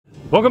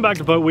Welcome back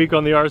to Boat Week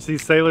on the RC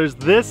Sailors.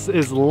 This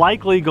is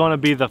likely going to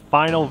be the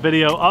final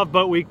video of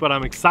Boat Week, but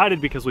I'm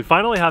excited because we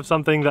finally have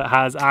something that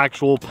has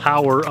actual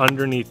power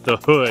underneath the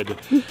hood.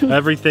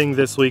 Everything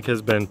this week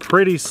has been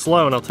pretty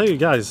slow, and I'll tell you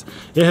guys,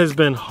 it has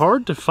been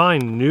hard to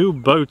find new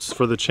boats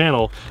for the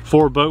channel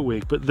for Boat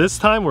Week, but this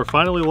time we're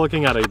finally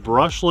looking at a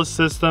brushless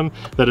system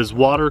that is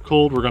water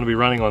cooled. We're going to be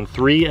running on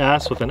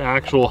 3S with an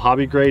actual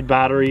hobby grade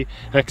battery,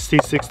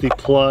 XT60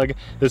 plug.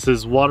 This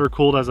is water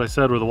cooled, as I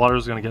said, where the water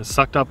is going to get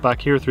sucked up back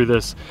here through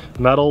this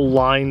metal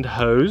lined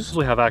hose.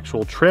 We have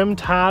actual trim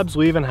tabs.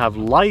 We even have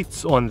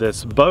lights on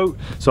this boat.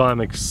 So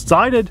I'm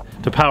excited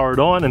to power it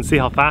on and see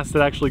how fast it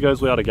actually goes.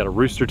 We ought to get a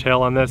rooster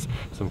tail on this.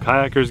 Some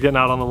kayakers getting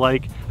out on the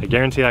lake. I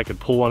guarantee I could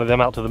pull one of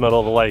them out to the middle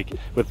of the lake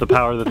with the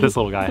power that this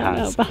little guy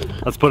has.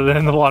 Let's put it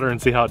in the water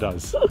and see how it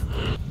does.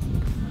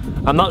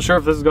 I'm not sure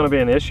if this is going to be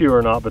an issue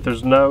or not, but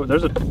there's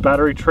a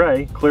battery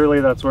tray.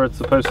 Clearly that's where it's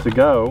supposed to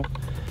go.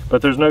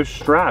 But there's no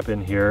strap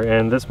in here,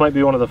 and this might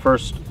be one of the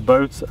first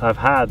boats I've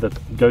had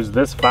that goes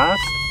this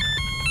fast.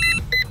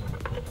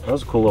 That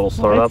was a cool little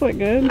startup. That's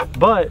good.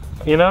 But,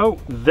 you know,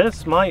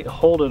 this might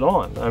hold it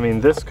on. I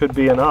mean, this could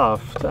be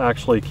enough to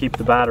actually keep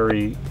the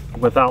battery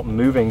without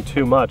moving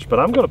too much, but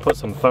I'm gonna put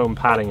some foam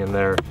padding in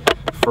there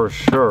for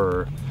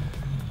sure.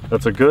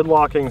 That's a good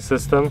locking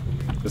system.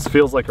 This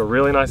feels like a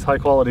really nice high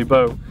quality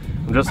boat.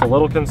 I'm just a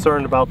little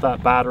concerned about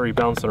that battery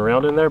bouncing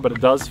around in there, but it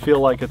does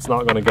feel like it's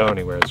not going to go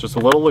anywhere. It's just a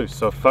little loose,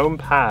 so a foam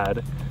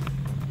pad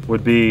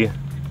would be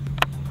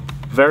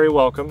very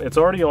welcome. It's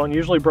already on.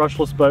 Usually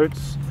brushless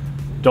boats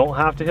don't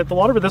have to hit the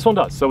water, but this one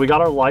does. So we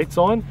got our lights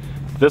on.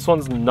 This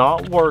one's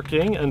not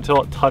working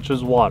until it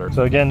touches water.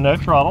 So again, no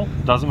throttle.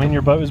 Doesn't mean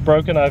your boat is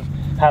broken. I've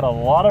had a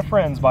lot of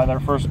friends buy their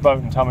first boat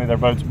and tell me their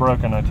boat's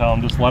broken. I tell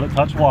them, just let it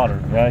touch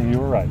water. Yeah, you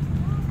were right.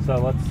 So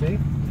let's see.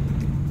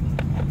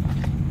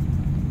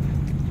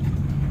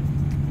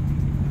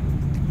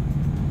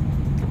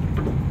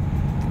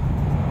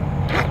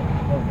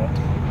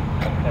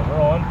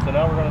 So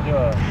now we're going to do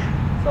a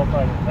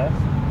self-riding test.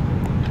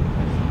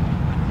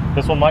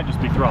 This one might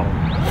just be throttle.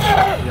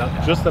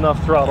 Yeah, just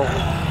enough throttle.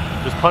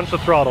 Just punch the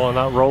throttle and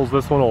that rolls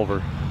this one over.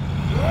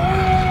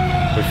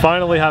 We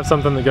finally have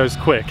something that goes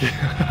quick.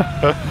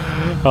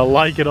 I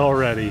like it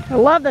already. I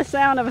love the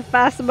sound of a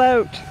fast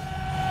boat.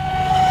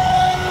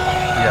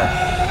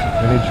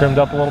 Yes. We need trimmed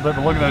up a little bit,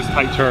 but look at those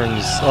tight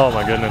turns. Oh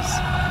my goodness.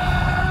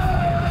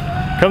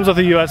 Comes with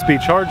a USB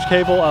charge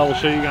cable. I will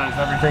show you guys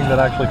everything that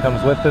actually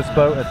comes with this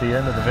boat at the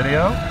end of the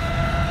video.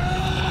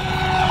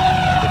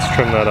 Let's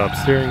trim that up.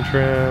 Steering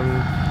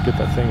trim. Get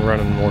that thing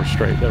running more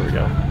straight. There we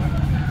go.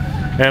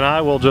 And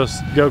I will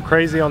just go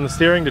crazy on the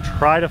steering to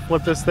try to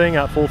flip this thing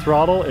at full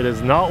throttle. It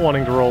is not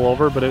wanting to roll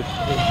over, but it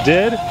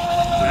did. We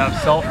have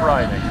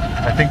self-riding.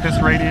 I think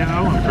this radio,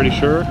 I'm pretty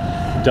sure,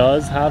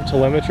 does have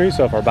telemetry.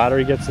 So if our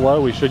battery gets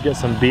low, we should get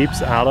some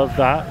beeps out of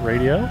that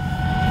radio.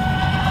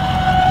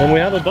 And we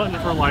have a button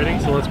for lighting,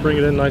 so let's bring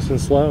it in nice and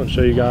slow and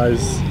show you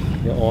guys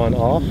the on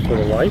off for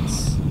the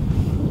lights.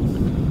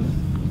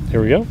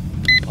 Here we go.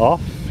 Off.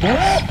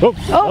 Yes. Oh,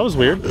 that was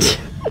weird.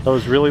 That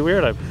was really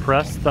weird. I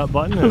pressed that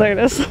button. There it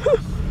is.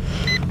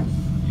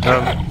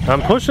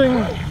 I'm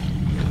pushing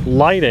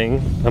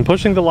lighting. I'm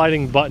pushing the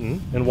lighting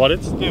button, and what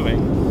it's doing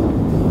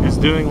is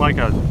doing like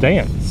a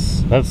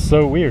dance. That's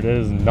so weird. It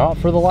is not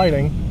for the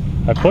lighting.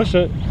 I push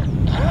it,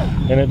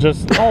 and it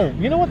just, oh,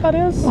 you know what that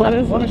is? What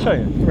is it? Let me show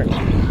you.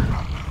 Come here.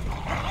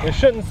 It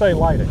shouldn't say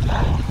lighting.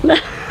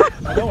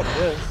 I know what it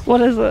is.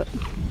 What is it?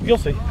 You'll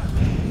see.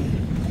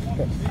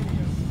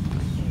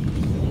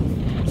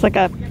 It's like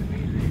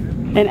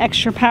an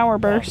extra power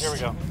burst. Here we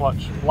go.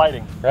 Watch.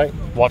 Lighting, right?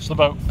 Watch the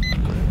boat.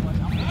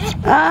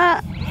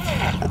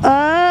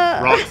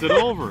 Rocks it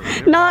over.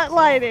 Not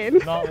lighting.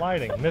 Not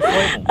lighting.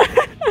 Mislabeled.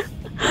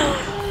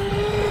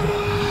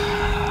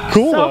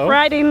 Cool though.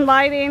 Self-riding,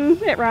 lighting,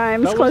 it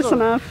rhymes. Close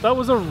enough. That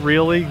was a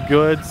really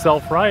good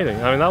self-riding.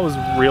 I mean, that was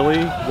really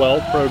well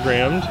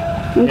programmed.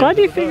 I'm glad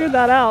you figured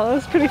that out. That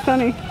was pretty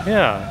funny.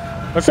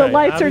 Yeah. Okay, so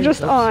lights are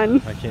just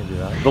on. I can't do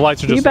that. The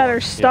lights are just on. You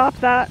better stop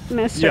that,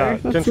 mister. Yeah,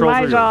 that's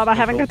my job. I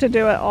haven't got to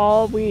do it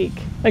all week.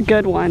 A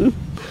good one.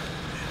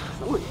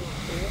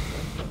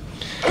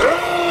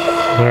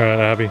 All right,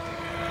 Abby.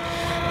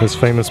 Those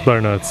famous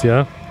burnuts,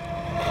 yeah?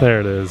 There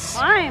it is.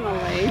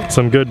 Finally.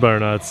 Some good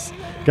burnuts.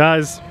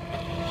 Guys,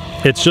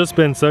 it's just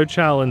been so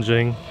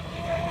challenging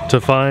to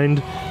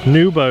find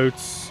new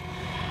boats.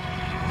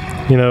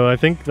 You know, I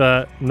think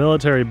that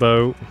military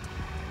boat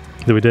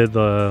that we did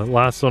the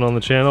last one on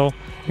the channel,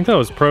 I think that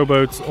was Pro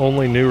Boat's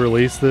only new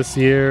release this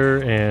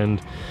year,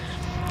 and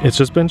it's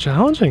just been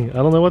challenging. I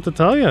don't know what to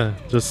tell you.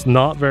 Just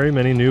not very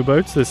many new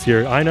boats this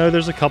year. I know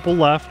there's a couple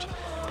left,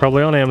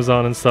 probably on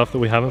Amazon and stuff that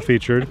we haven't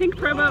featured. I think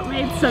Pro Boat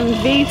made some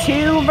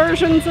V2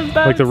 versions of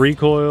boats. Like the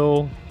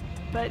recoil.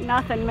 But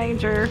nothing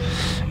major.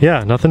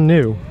 Yeah, nothing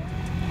new.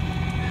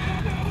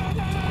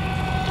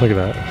 Look at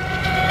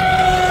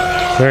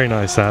that. Very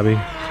nice, Abby.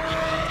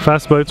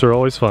 Fast boats are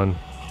always fun.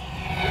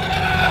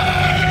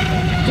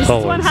 Does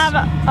this one have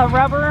a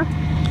rubber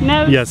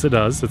nose? Yes, it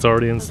does. It's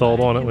already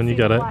installed on it when you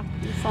get it. On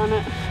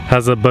it.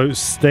 Has a boat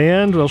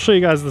stand. I'll show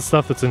you guys the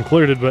stuff that's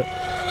included, but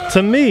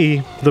to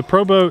me, the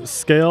Pro Boat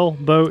scale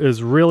boat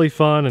is really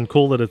fun and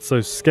cool that it's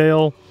so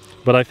scale,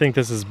 but I think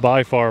this is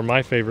by far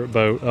my favorite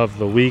boat of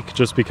the week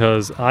just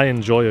because I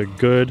enjoy a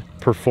good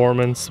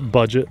performance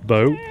budget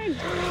boat.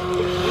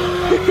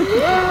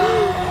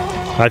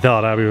 I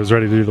thought Abby was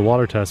ready to do the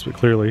water test, but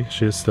clearly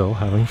she is still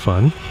having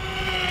fun.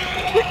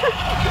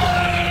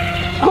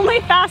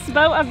 Only fast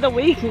boat of the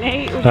week,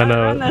 Nate. I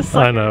know it.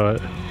 I know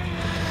it.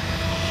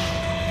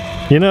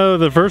 You know,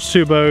 the first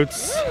two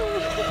boats,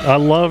 I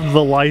loved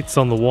the lights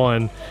on the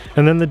one,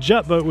 and then the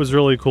jet boat was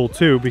really cool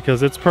too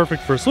because it's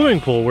perfect for a swimming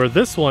pool, where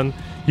this one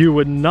you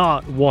would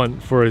not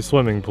want for a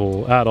swimming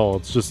pool at all.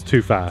 It's just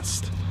too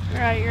fast. All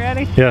right, you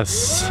ready?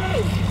 Yes.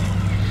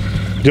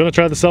 Do you want to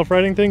try the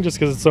self-righting thing just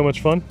because it's so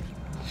much fun?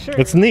 Sure.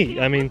 It's neat.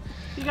 I mean,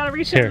 you gotta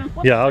reach here. in and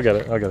flip. Yeah, I'll get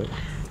it. I'll get it.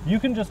 You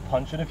can just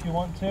punch it if you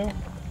want to,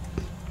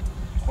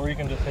 or you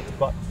can just hit the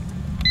button.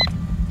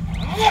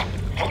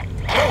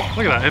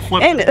 Look at that, it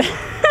flipped. And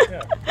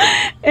Yeah.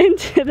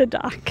 into the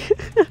dock.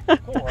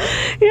 Cool,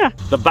 right? Yeah.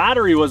 The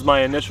battery was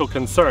my initial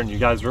concern. You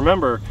guys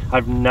remember,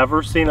 I've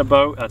never seen a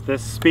boat at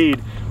this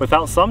speed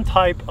without some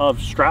type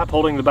of strap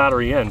holding the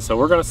battery in. So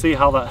we're gonna see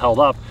how that held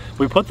up.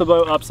 We put the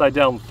boat upside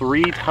down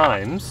 3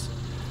 times,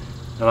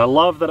 and I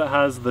love that it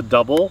has the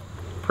double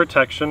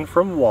protection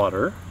from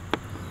water.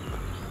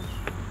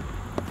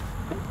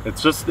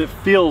 It's just, it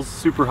feels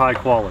super high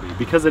quality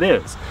because it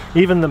is.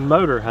 Even the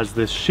motor has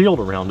this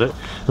shield around it.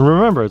 And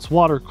remember, it's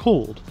water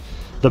cooled.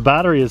 The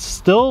battery is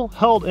still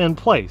held in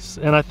place,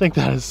 and I think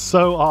that is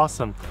so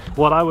awesome.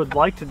 What I would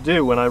like to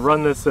do when I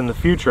run this in the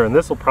future, and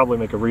this will probably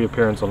make a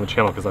reappearance on the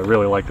channel because I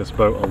really like this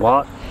boat a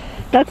lot.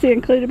 That's the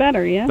included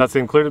battery, yeah? That's the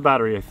included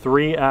battery, a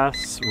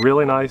 3S,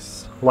 really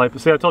nice light.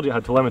 See, I told you it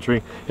had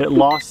telemetry. It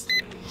lost,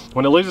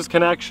 when it loses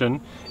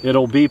connection,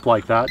 it'll beep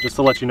like that, just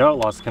to let you know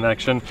it lost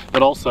connection,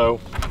 but also,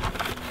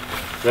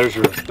 there's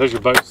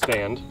your boat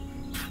stand.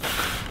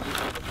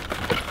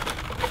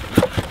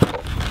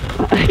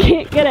 I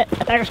can't get it.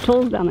 There's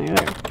tools down there.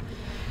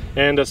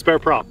 And a spare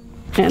prop.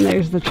 And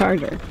there's the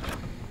charger.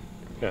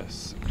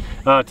 Yes.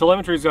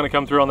 Telemetry is going to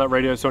come through on that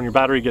radio, so when your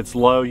battery gets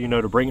low, you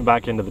know to bring it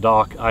back into the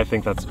dock. I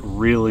think that's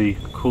really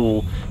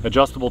cool.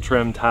 Adjustable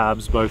trim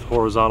tabs, both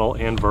horizontal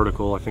and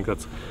vertical. I think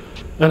that's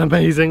an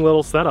amazing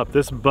little setup.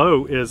 This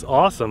boat is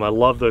awesome. I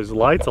love those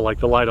lights. I like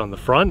the light on the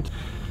front.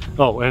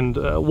 Oh, and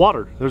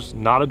water. There's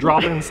not a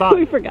drop inside.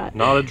 We forgot.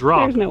 Not a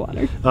drop. There's no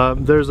water.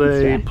 There's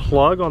a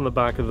plug on the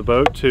back of the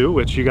boat too,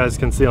 which you guys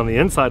can see on the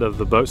inside of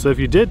the boat. So if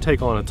you did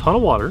take on a ton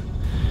of water,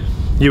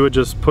 you would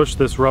just push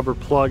this rubber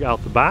plug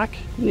out the back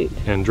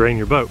and drain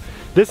your boat.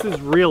 This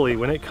is really,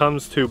 when it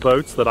comes to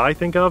boats that I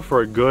think of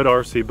for a good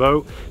RC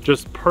boat,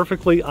 just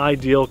perfectly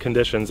ideal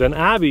conditions. And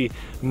Abby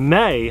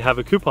may have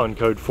a coupon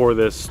code for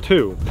this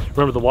too.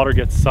 Remember, the water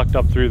gets sucked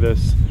up through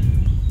this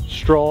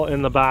straw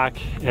in the back,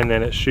 and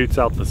then it shoots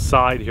out the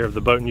side here of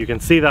the boat, and you can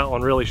see that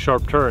on really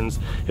sharp turns.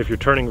 If you're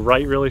turning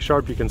right really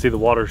sharp, you can see the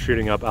water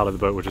shooting up out of the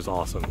boat, which is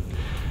awesome.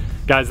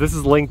 Guys, this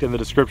is linked in the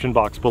description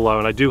box below,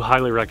 and I do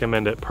highly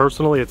recommend it.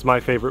 Personally, it's my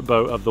favorite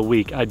boat of the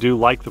week. I do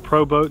like the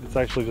Pro Boat. It's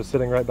actually just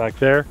sitting right back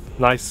there.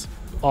 Nice,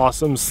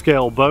 awesome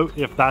scale boat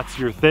if that's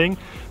your thing.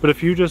 But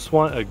if you just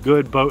want a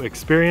good boat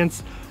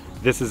experience,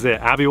 this is it.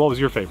 Abby, what was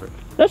your favorite?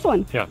 This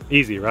one. Yeah,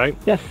 easy, right?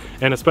 Yes.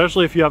 And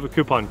especially if you have a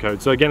coupon code.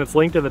 So again, it's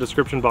linked in the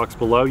description box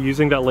below.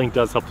 Using that link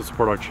does help to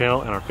support our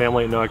channel and our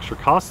family at no extra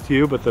cost to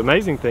you. But the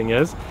amazing thing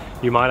is,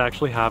 you might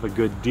actually have a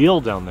good deal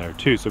down there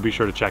too. So be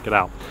sure to check it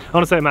out. I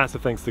want to say a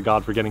massive thanks to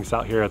God for getting us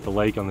out here at the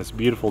lake on this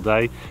beautiful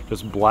day,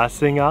 just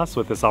blessing us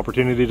with this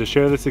opportunity to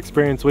share this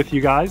experience with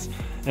you guys.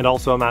 And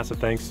also a massive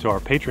thanks to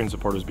our Patreon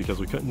supporters, because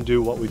we couldn't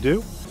do what we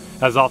do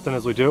as often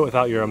as we do it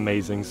without your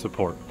amazing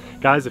support.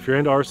 Guys, if you're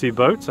into RC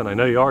boats, and I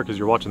know you are because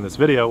you're watching this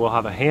video, we'll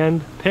have a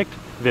hand-picked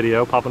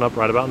video popping up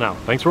right about now.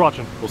 Thanks for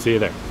watching. We'll see you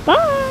there.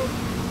 Bye!